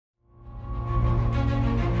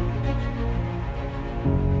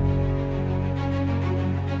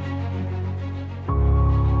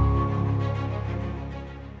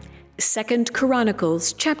2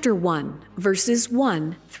 Chronicles chapter 1, verses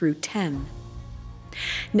 1 through 10.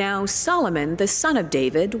 Now Solomon the son of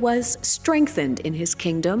David was strengthened in his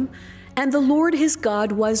kingdom, and the Lord his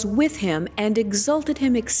God was with him and exalted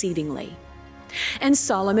him exceedingly. And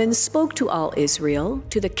Solomon spoke to all Israel,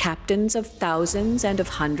 to the captains of thousands and of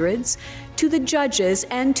hundreds, to the judges,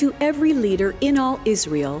 and to every leader in all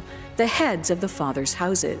Israel, the heads of the fathers'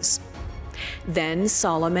 houses. Then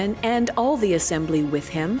Solomon and all the assembly with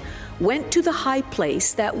him went to the high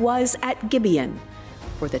place that was at Gibeon,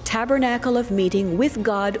 for the tabernacle of meeting with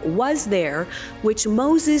God was there, which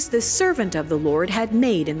Moses the servant of the Lord had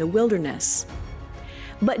made in the wilderness.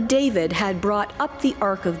 But David had brought up the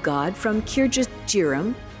ark of God from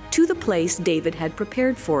Kirjath-jearim to the place David had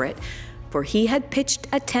prepared for it, for he had pitched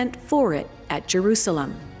a tent for it at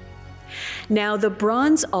Jerusalem. Now the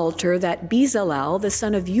bronze altar that Bezalel the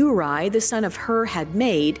son of Uri the son of Hur had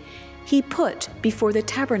made, he put before the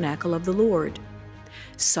tabernacle of the Lord.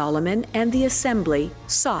 Solomon and the assembly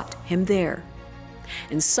sought him there.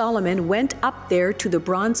 And Solomon went up there to the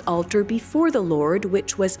bronze altar before the Lord,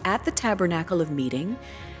 which was at the tabernacle of meeting,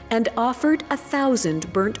 and offered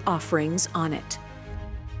 1,000 burnt offerings on it.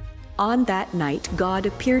 On that night God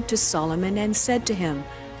appeared to Solomon and said to him,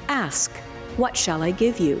 "Ask, what shall I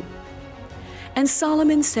give you?" And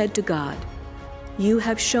Solomon said to God, "You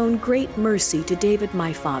have shown great mercy to David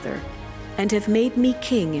my father, and have made me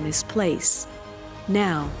king in his place.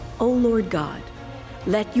 Now, O Lord God,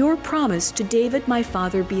 let your promise to David my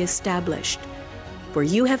father be established, for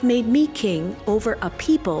you have made me king over a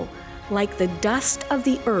people like the dust of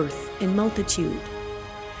the earth in multitude.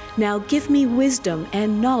 Now give me wisdom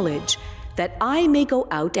and knowledge, that I may go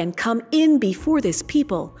out and come in before this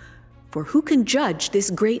people, for who can judge this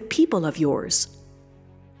great people of yours?"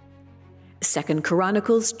 2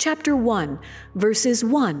 Chronicles chapter 1, verses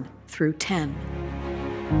 1 through 10.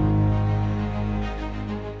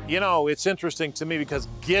 You know, it's interesting to me because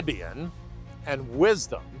Gibeon and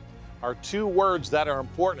wisdom are two words that are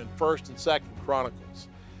important in 1st and 2nd Chronicles.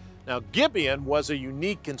 Now, Gibeon was a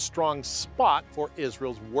unique and strong spot for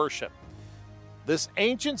Israel's worship. This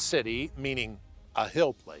ancient city, meaning a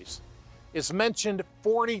hill place, is mentioned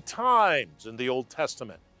 40 times in the Old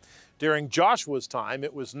Testament. During Joshua's time,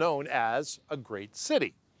 it was known as a great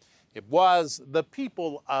city. It was the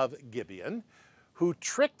people of Gibeon who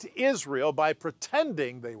tricked Israel by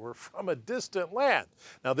pretending they were from a distant land.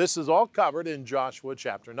 Now, this is all covered in Joshua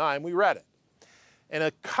chapter 9. We read it. In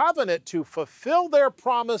a covenant to fulfill their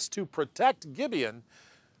promise to protect Gibeon,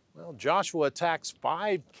 well, Joshua attacks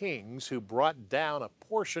 5 kings who brought down a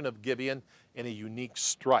portion of Gibeon in a unique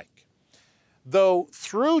strike. Though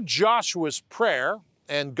through Joshua's prayer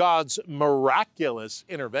and God's miraculous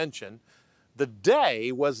intervention, the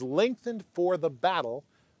day was lengthened for the battle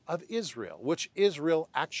of Israel, which Israel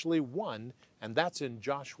actually won, and that's in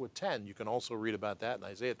Joshua 10. You can also read about that in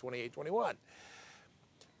Isaiah 28:21.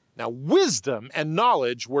 Now, wisdom and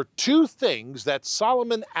knowledge were two things that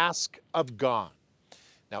Solomon asked of God.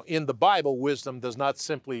 Now, in the Bible, wisdom does not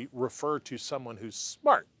simply refer to someone who's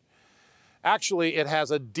smart. Actually, it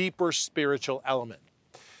has a deeper spiritual element.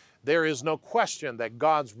 There is no question that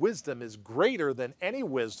God's wisdom is greater than any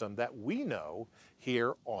wisdom that we know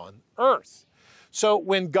here on earth. So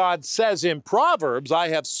when God says in Proverbs, "I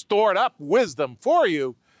have stored up wisdom for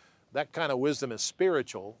you," that kind of wisdom is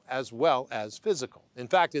spiritual as well as physical. In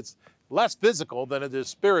fact, it's less physical than it is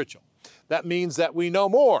spiritual. That means that we know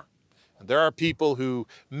more. And there are people who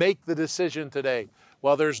make the decision today,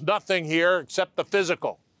 well, there's nothing here except the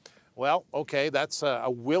physical. Well, okay, that's a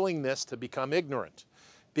willingness to become ignorant,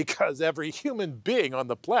 because every human being on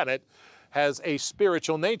the planet has a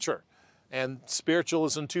spiritual nature. And spiritual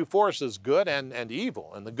is in two forces, good and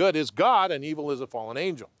evil. And the good is God, and evil is a fallen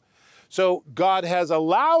angel. So God has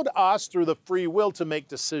allowed us through the free will to make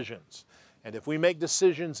decisions. And if we make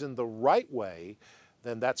decisions in the right way,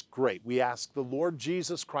 then that's great. We ask the Lord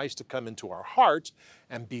Jesus Christ to come into our heart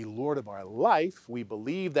and be Lord of our life. We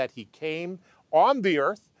believe that he came on the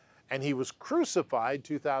earth and he was crucified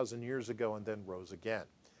 2,000 years ago and then rose again.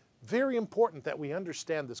 Very important that we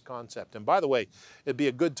understand this concept. And by the way, it'd be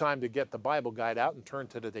a good time to get the Bible guide out and turn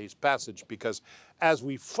to today's passage, because as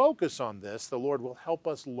we focus on this, the Lord will help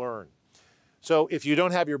us learn. So if you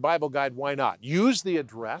don't have your Bible guide, why not? Use the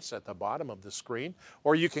address at the bottom of the screen,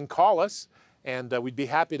 or you can call us, and we'd be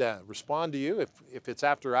happy to respond to you. If it's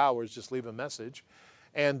after hours, just leave a message.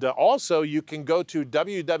 And also, you can go to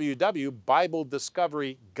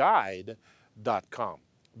www.BibleDiscoveryGuide.com.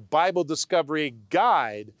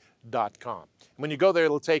 BibleDiscoveryGuide.com. When you go there,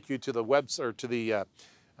 it'll take you to the website or to the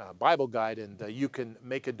Bible guide, and you can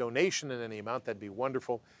make a donation in any amount. That'd be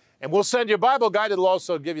wonderful. And we'll send you a Bible guide. It'll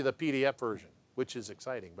also give you the PDF version, which is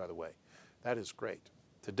exciting, by the way. That is great.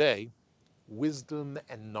 Today, wisdom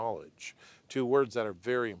and knowledge, two words that are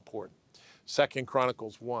very important. 2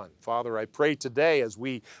 Chronicles 1. Father, I pray today as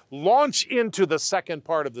we launch into the second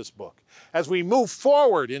part of this book, as we move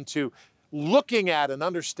forward into looking at and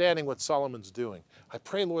understanding what Solomon's doing, I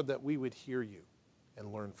pray, Lord, that we would hear you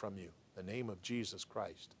and learn from you. In the name of Jesus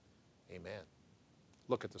Christ, amen.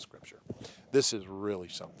 Look at the scripture. This is really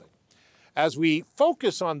something. As we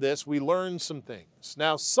focus on this, we learn some things.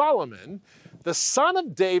 Now, Solomon, the son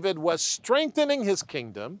of David, was strengthening his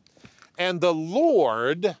kingdom, and the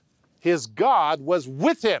Lord, his God, was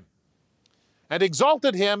with him and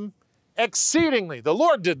exalted him exceedingly. The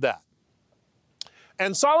Lord did that.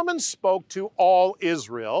 And Solomon spoke to all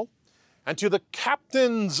Israel and to the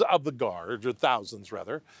captains of the guard, or thousands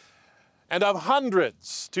rather, and of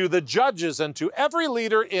hundreds, to the judges and to every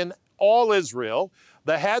leader in all Israel,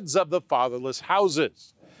 the heads of the fatherless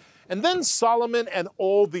houses. And then Solomon and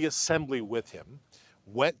all the assembly with him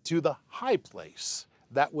went to the high place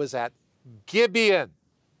that was at Gibeon.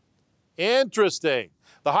 Interesting.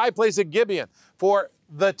 The high place at Gibeon. For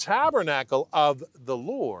the tabernacle of the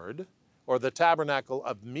Lord, or the tabernacle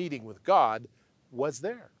of meeting with God, was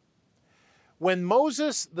there. When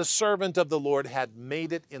Moses, the servant of the Lord, had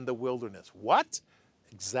made it in the wilderness. What?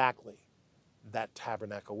 Exactly. That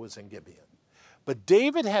tabernacle was in Gibeon. But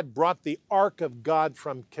David had brought the ark of God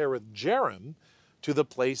from Kiriath-jearim to the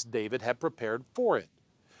place David had prepared for it,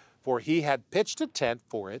 for he had pitched a tent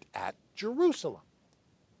for it at Jerusalem.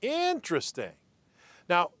 Interesting.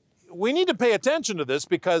 Now, we need to pay attention to this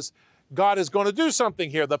because God is going to do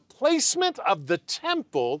something here. The placement of the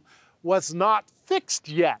temple was not fixed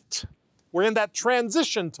yet. We're in that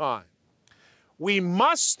transition time. We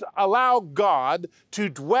must allow God to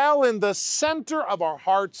dwell in the center of our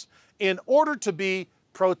hearts in order to be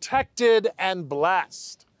protected and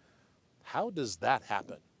blessed. How does that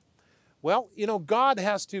happen? Well, you know, God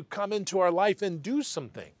has to come into our life and do some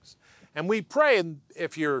things. And we pray, and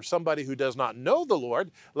if you're somebody who does not know the Lord,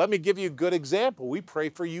 let me give you a good example. We pray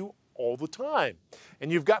for you all the time.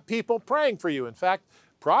 And you've got people praying for you. In fact,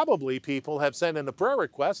 probably people have sent in a prayer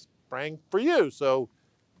request praying for you. So,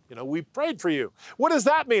 you know, we prayed for you. What does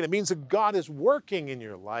that mean? It means that God is working in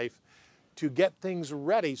your life to get things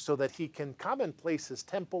ready so that he can come and place his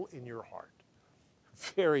temple in your heart.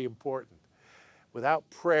 Very important. Without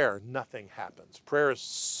prayer, nothing happens. Prayer is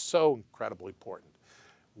so incredibly important.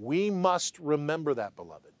 We must remember that,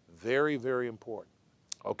 beloved. Very, very important.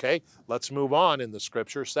 Okay, let's move on in the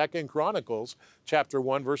scripture. 2 Chronicles chapter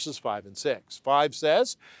 1, verses 5 and 6. 5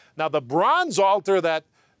 says, now the bronze altar that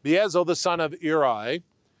Bezalel, the son of Uri,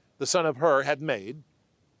 the son of Hur, had made,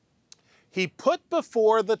 he put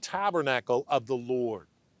before the tabernacle of the Lord.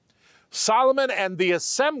 Solomon and the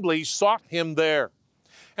assembly sought him there.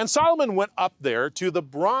 And Solomon went up there to the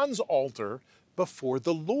bronze altar before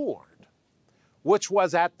the Lord, which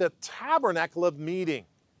was at the tabernacle of meeting.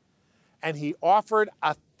 And he offered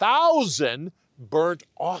 1,000 burnt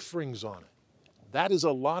offerings on it. That is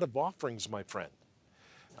a lot of offerings, my friend.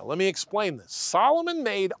 Now let me explain this. Solomon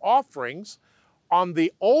made offerings on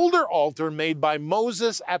the older altar made by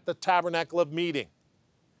Moses at the tabernacle of meeting.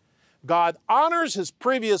 God honors his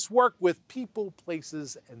previous work with people,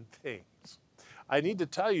 places, and things. I need to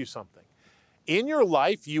tell you something. In your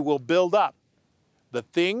life, you will build up the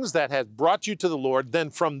things that have brought you to the Lord. Then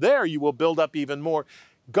from there, you will build up even more.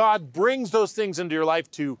 God brings those things into your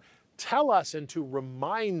life to tell us and to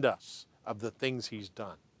remind us of the things he's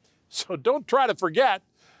done. So don't try to forget.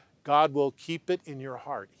 God will keep it in your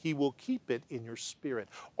heart. He will keep it in your spirit.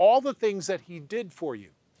 All the things that he did for you.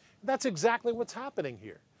 That's exactly what's happening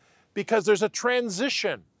here. Because there's a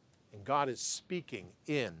transition, and God is speaking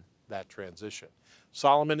in that transition.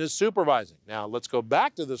 Solomon is supervising. Now let's go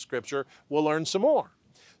back to the scripture. We'll learn some more.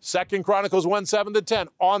 2 Chronicles 1, 7 to 10.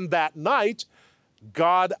 On that night,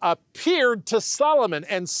 God appeared to Solomon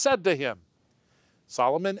and said to him,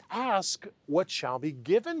 Solomon, ask what shall be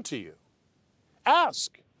given to you.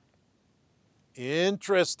 Ask.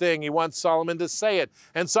 Interesting. He wants Solomon to say it.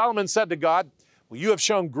 And Solomon said to God, well, you have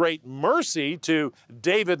shown great mercy to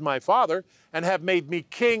David, my father, and have made me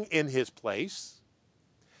king in his place.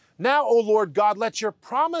 Now, O Lord God, let your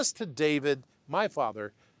promise to David, my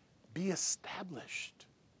father, be established.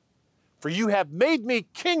 For you have made me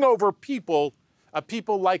king over people, a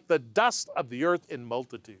people like the dust of the earth in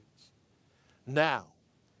multitudes. Now,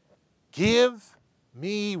 give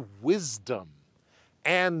me wisdom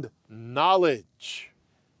and knowledge.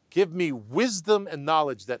 Give me wisdom and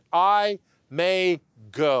knowledge that I may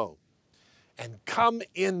go and come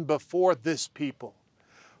in before this people.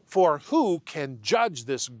 For who can judge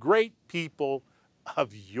this great people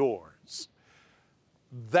of yours?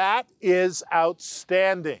 That is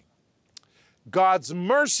outstanding. God's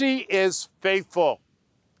mercy is faithful.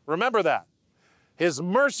 Remember that. His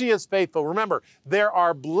mercy is faithful. Remember, there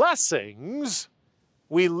are blessings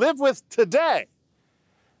we live with today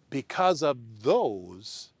because of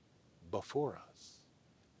those before us.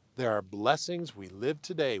 There are blessings we live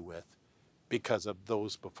today with because of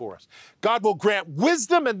those before us. God will grant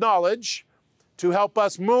wisdom and knowledge to help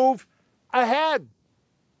us move ahead.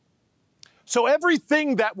 So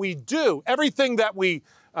everything that we do, everything that we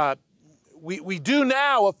do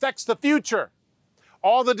now affects the future.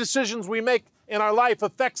 All the decisions we make in our life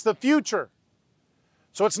affects the future.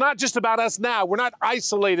 So it's not just about us now. We're not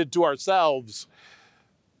isolated to ourselves.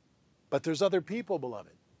 But there's other people,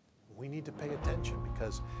 beloved. We need to pay attention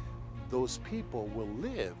because those people will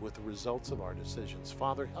live with the results of our decisions.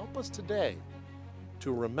 Father, help us today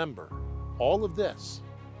to remember all of this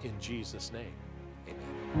in Jesus' name.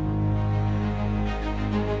 Amen.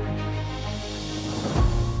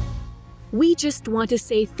 We just want to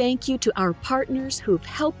say thank you to our partners who've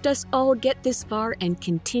helped us all get this far and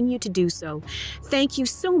continue to do so. Thank you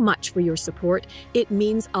so much for your support. It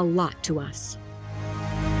means a lot to us.